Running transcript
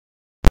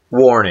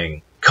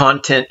warning,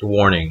 content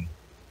warning.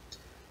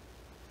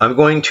 I'm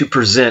going to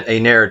present a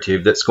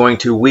narrative that's going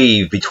to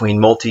weave between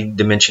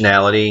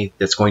multidimensionality,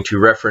 that's going to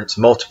reference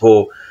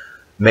multiple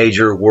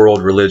major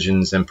world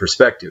religions and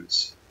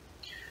perspectives.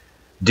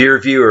 Dear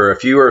viewer,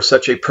 if you are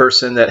such a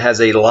person that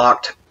has a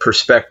locked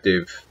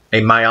perspective,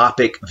 a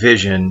myopic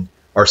vision,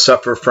 or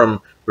suffer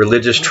from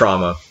religious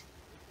trauma,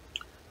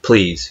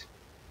 please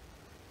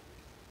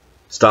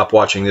stop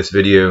watching this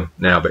video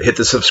now, but hit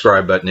the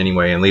subscribe button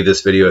anyway and leave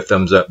this video a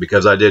thumbs up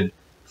because I did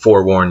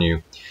forewarn you.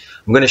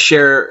 I'm going to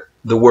share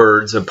the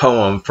words, a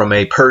poem from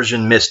a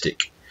Persian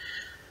mystic,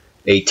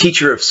 a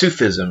teacher of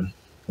Sufism,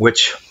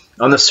 which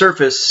on the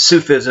surface,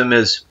 Sufism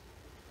is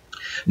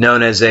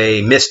known as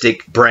a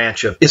mystic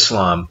branch of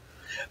Islam,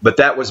 but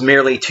that was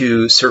merely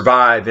to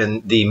survive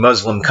in the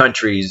Muslim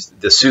countries.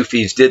 The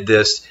Sufis did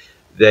this.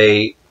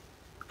 They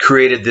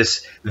created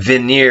this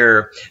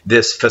veneer,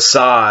 this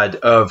facade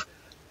of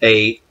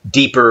a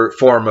deeper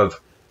form of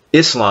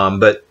Islam,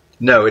 but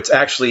no, it's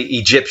actually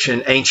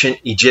Egyptian, ancient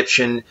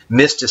Egyptian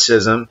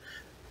mysticism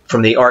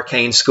from the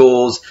arcane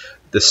schools,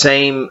 the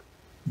same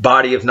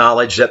body of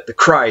knowledge that the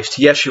Christ,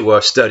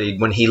 Yeshua,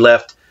 studied when he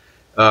left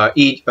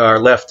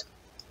the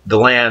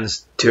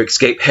lands to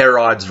escape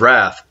Herod's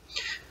wrath.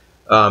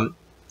 And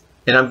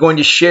I'm going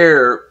to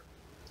share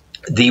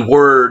the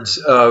words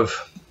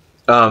of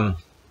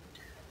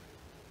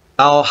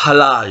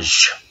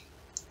al-Hallaj.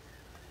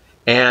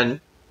 And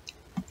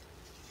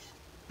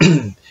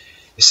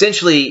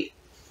essentially,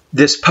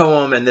 this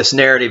poem and this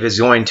narrative is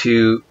going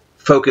to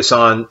focus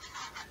on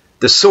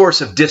the source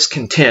of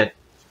discontent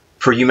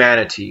for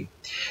humanity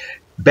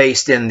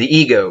based in the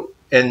ego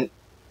and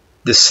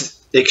this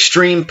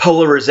extreme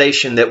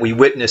polarization that we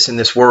witness in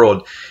this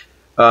world.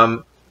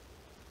 You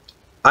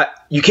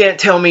can't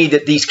tell me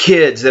that these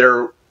kids that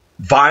are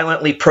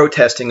violently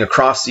protesting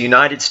across the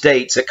United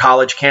States at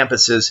college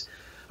campuses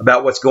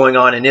about what's going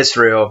on in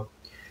Israel,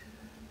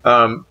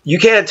 you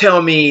can't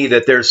tell me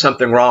that there's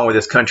something wrong with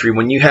this country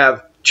when you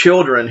have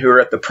children who are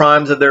at the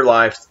primes of their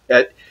life,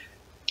 at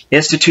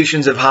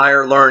institutions of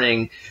higher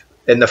learning,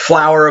 in the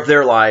flower of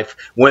their life,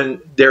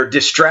 when they're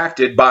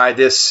distracted by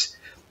this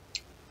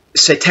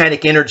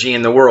satanic energy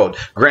in the world.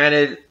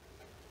 Granted,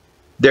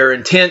 their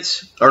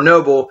intents are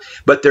noble,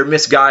 but they're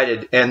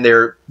misguided and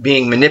they're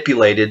being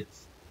manipulated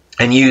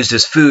and used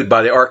as food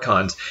by the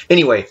archons.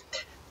 Anyway,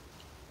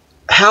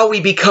 how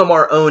we become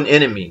our own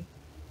enemy.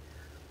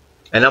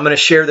 And I'm going to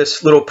share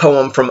this little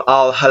poem from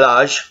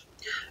al-Hallaj,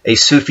 a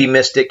Sufi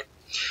mystic.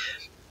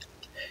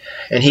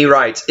 And he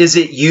writes, "Is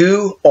it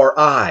you or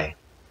I,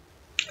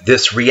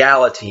 this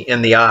reality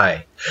in the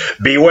eye?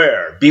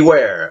 Beware,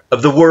 beware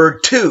of the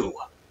word two.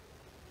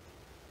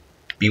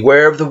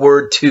 Beware of the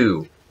word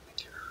two."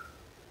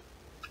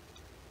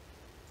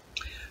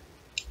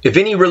 If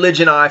any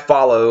religion I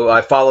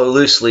follow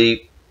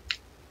loosely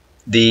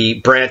the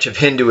branch of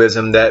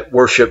Hinduism that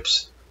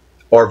worships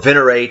or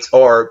venerates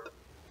or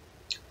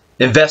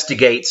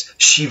investigates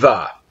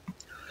Shiva.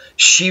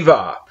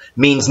 Shiva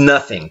means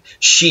nothing.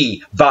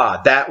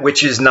 Shiva, that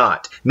which is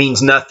not,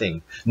 means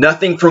nothing.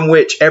 Nothing from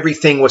which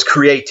everything was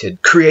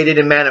created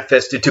and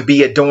manifested to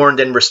be adorned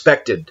and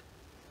respected.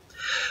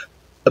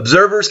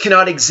 Observers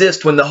cannot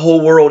exist when the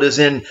whole world is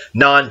in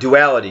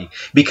non-duality,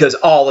 because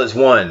all is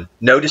one.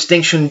 No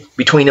distinction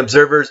between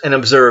observers and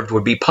observed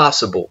would be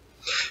possible.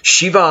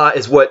 Shiva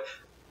is what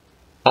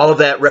all of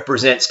that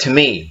represents to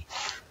me.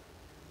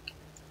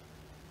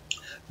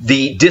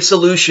 The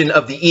dissolution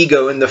of the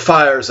ego in the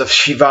fires of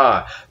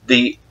Shiva,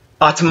 the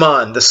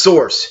Atman, the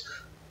source,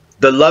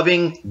 the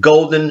loving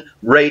golden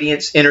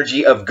radiance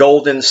energy of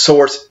golden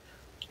source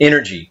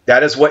energy.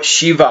 That is what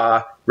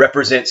Shiva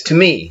represents to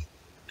me.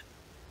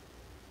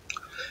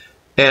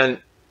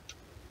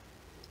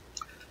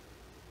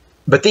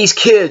 But these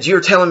kids,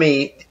 you're telling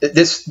me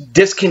this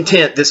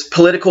discontent, this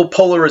political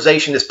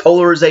polarization, this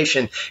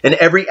polarization in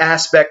every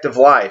aspect of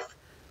life.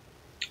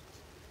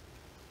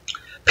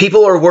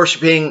 People are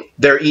worshiping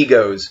their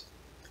egos.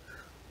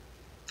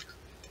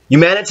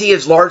 Humanity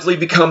has largely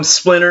become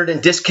splintered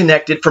and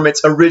disconnected from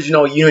its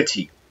original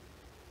unity.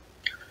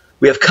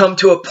 We have come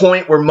to a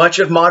point where much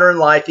of modern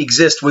life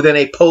exists within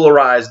a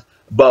polarized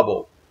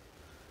bubble.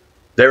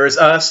 There is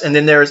us, and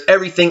then there is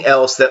everything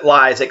else that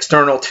lies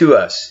external to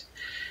us.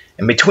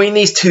 And between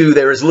these two,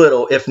 there is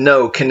little, if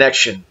no,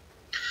 connection.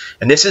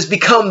 And this has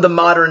become the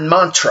modern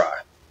mantra.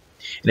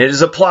 And it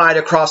is applied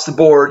across the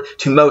board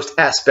to most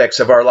aspects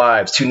of our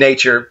lives, to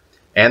nature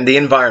and the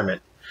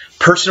environment,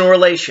 personal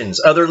relations,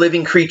 other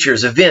living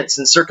creatures, events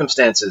and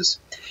circumstances,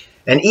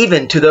 and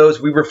even to those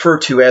we refer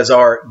to as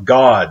our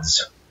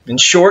gods. In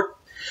short,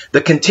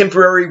 the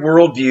contemporary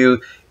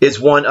worldview is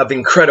one of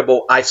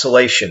incredible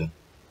isolation.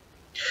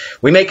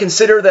 We may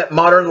consider that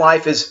modern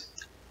life is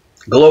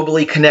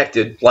globally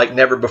connected like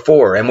never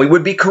before, and we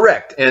would be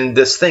correct in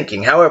this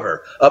thinking.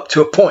 However, up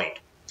to a point.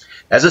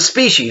 As a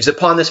species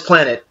upon this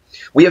planet,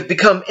 we have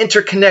become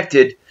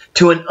interconnected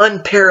to an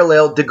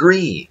unparalleled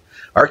degree.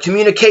 Our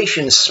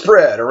communications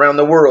spread around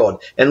the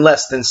world in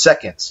less than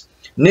seconds.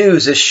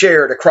 News is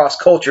shared across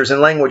cultures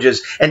and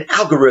languages, and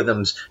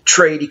algorithms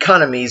trade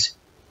economies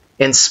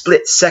in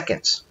split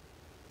seconds.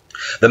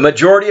 The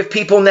majority of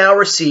people now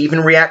receive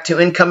and react to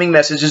incoming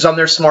messages on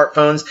their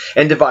smartphones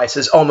and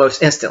devices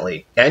almost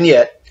instantly. And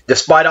yet,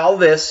 despite all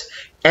this,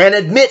 and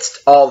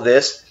amidst all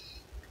this,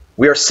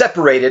 we are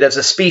separated as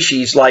a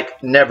species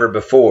like never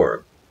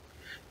before.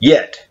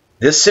 Yet,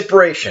 this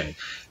separation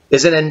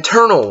is an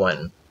internal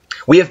one.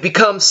 We have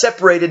become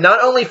separated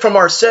not only from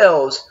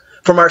ourselves,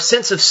 from our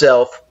sense of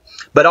self,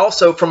 but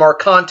also from our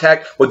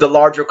contact with the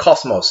larger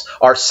cosmos,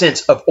 our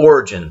sense of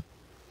origin.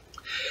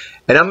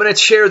 And I'm going to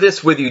share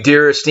this with you,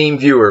 dear esteemed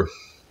viewer.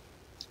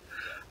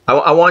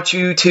 I want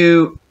you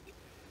to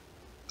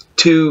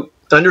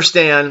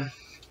understand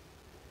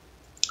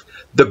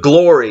the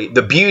glory,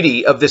 the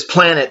beauty of this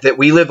planet that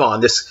we live on.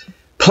 This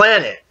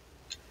planet,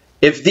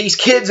 if these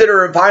kids that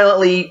are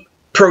violently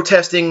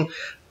protesting,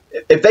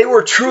 if they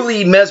were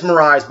truly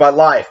mesmerized by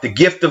life, the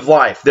gift of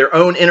life, their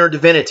own inner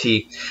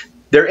divinity,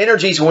 their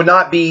energies would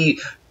not be,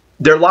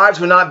 their lives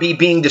would not be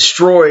being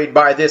destroyed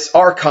by this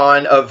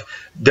archon of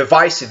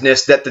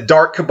divisiveness that the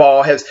dark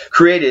cabal has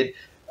created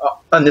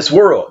on this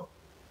world.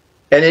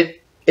 And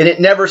it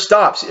never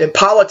stops.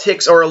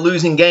 Politics are a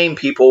losing game,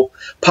 people.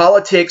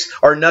 Politics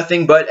are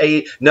nothing but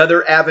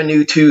another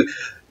avenue to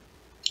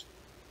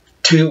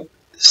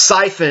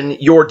siphon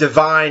your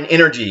divine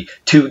energy,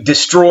 to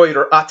destroy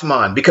your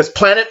Atman. Because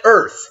planet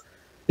Earth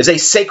is a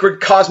sacred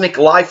cosmic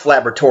life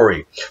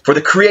laboratory for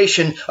the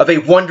creation of a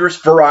wondrous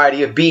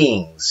variety of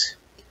beings.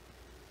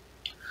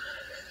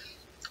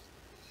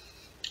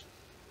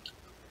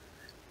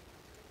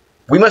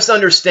 We must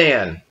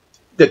understand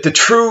that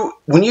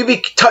when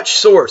you touch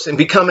source and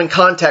become in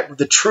contact with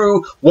the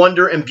true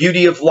wonder and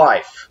beauty of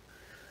life,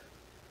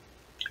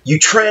 you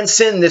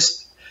transcend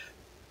this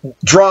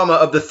drama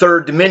of the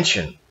third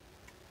dimension.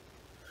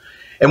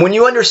 And when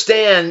you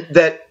understand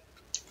that,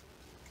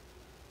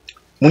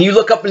 when you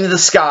look up into the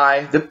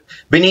sky,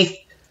 beneath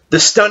the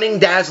stunning,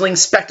 dazzling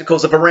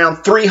spectacles of around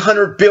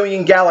 300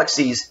 billion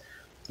galaxies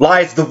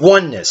lies the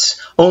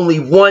oneness, only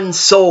one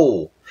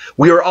soul.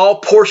 We are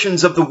all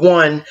portions of the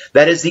one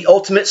that is the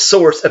ultimate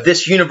source of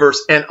this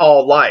universe and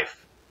all life.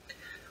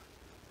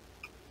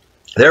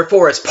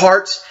 Therefore, as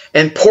parts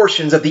and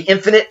portions of the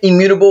infinite,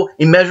 immutable,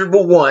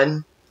 immeasurable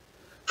one,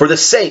 for the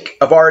sake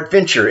of our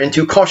adventure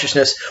into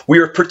consciousness, we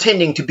are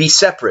pretending to be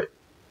separate.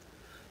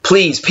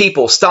 Please,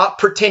 people, stop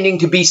pretending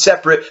to be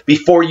separate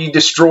before you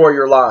destroy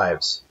your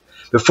lives.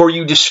 Before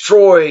you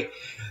destroy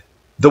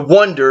the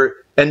wonder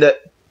and the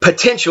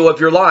potential of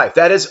your life.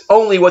 That is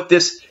only what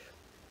this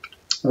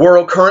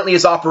world currently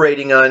is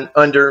operating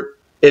under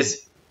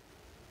is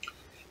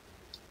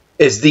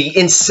the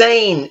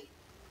insane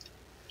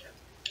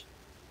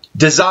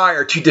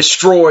desire to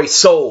destroy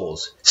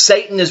souls.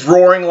 Satan is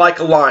roaring like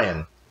a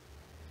lion.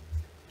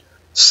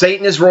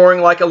 Satan is roaring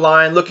like a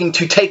lion, looking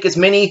to take as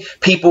many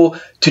people,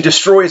 to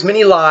destroy as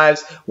many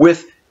lives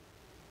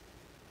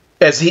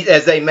as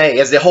they may,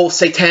 as the whole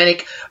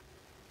satanic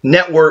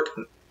network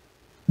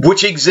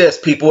which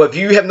exists, people. If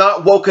you have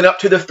not woken up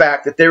to the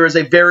fact that there is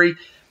a very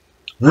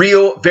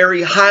real,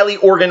 very highly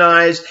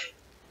organized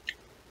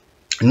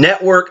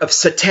network of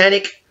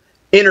satanic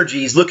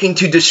energies looking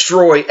to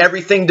destroy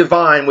everything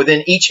divine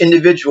within each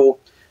individual,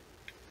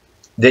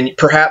 then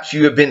perhaps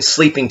you have been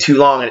sleeping too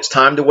long and it's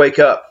time to wake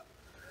up.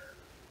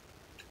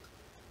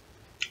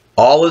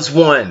 All is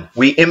one.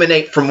 We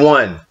emanate from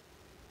one.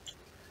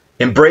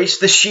 Embrace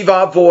the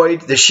Shiva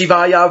void, the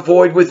Shivaya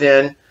void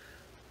within.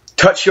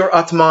 Touch your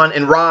Atman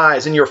and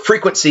rise in your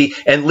frequency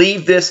and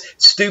leave this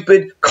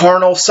stupid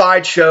carnal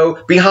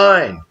sideshow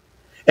behind.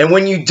 And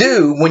when you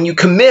do, when you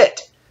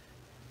commit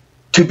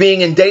to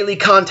being in daily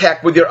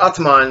contact with your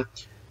Atman,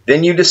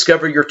 then you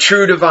discover your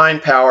true divine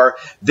power.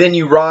 Then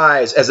you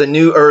rise as a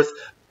new earth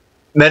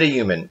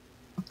metahuman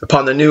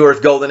upon the new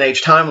earth golden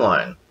age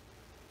timeline.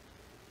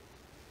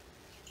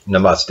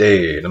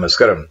 Namaste,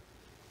 namaskaram.